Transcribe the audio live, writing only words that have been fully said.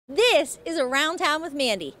This is Around Town with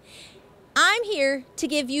Mandy. I'm here to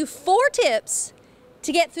give you 4 tips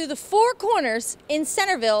to get through the 4 corners in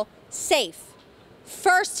Centreville safe.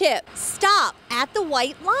 First tip, stop at the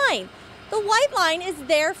white line. The white line is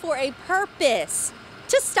there for a purpose,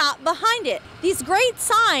 to stop behind it. These great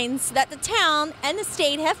signs that the town and the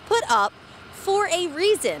state have put up for a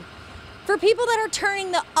reason. For people that are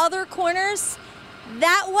turning the other corners,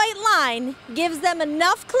 that white line gives them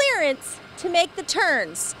enough clearance to make the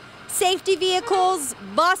turns. Safety vehicles,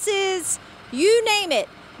 buses, you name it.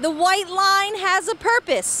 The white line has a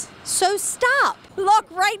purpose, so stop. Look,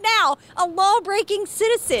 right now, a law-breaking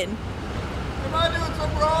citizen. Am I doing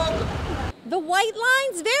something wrong? The white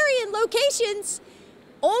lines vary in locations.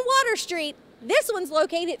 On Water Street, this one's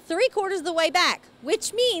located 3/4 of the way back,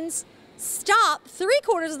 which means stop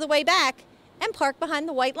 3/4 of the way back and park behind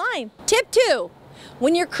the white line. Tip 2,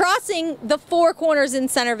 when you're crossing the 4 corners in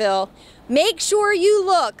Centreville, make sure you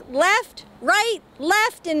look left,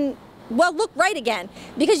 and well, look right again,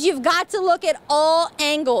 because you've got to look at all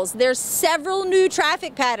angles. There's several new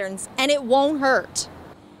traffic patterns and it won't hurt.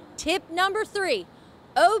 Tip number 3,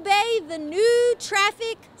 obey the new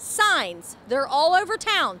traffic signs. They're all over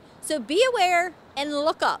town, so be aware and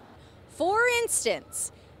look up. For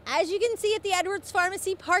instance, as you can see at the Edwards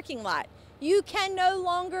Pharmacy parking lot, you can no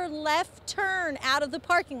longer left turn out of the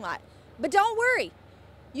parking lot. But don't worry,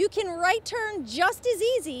 you can right turn just as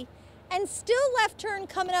easy and still left turn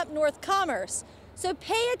coming up North Commerce. So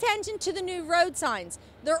pay attention to the new road signs.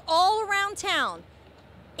 They're all around town,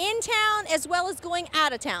 in town as well as going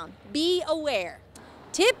out of town. Be aware.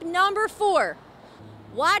 Tip number 4,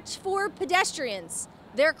 watch for pedestrians.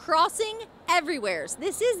 They're crossing everywhere.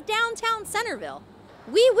 This is downtown Centreville.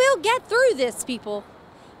 We will get through this, people.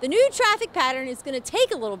 The new traffic pattern is going to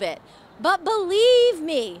take a little bit, but believe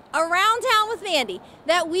me, Around Town with Mandy,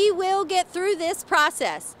 that we will get through this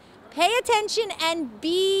process. Pay attention and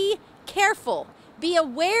be careful. Be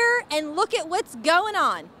aware and look at what's going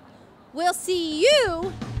on. We'll see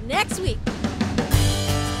you next week.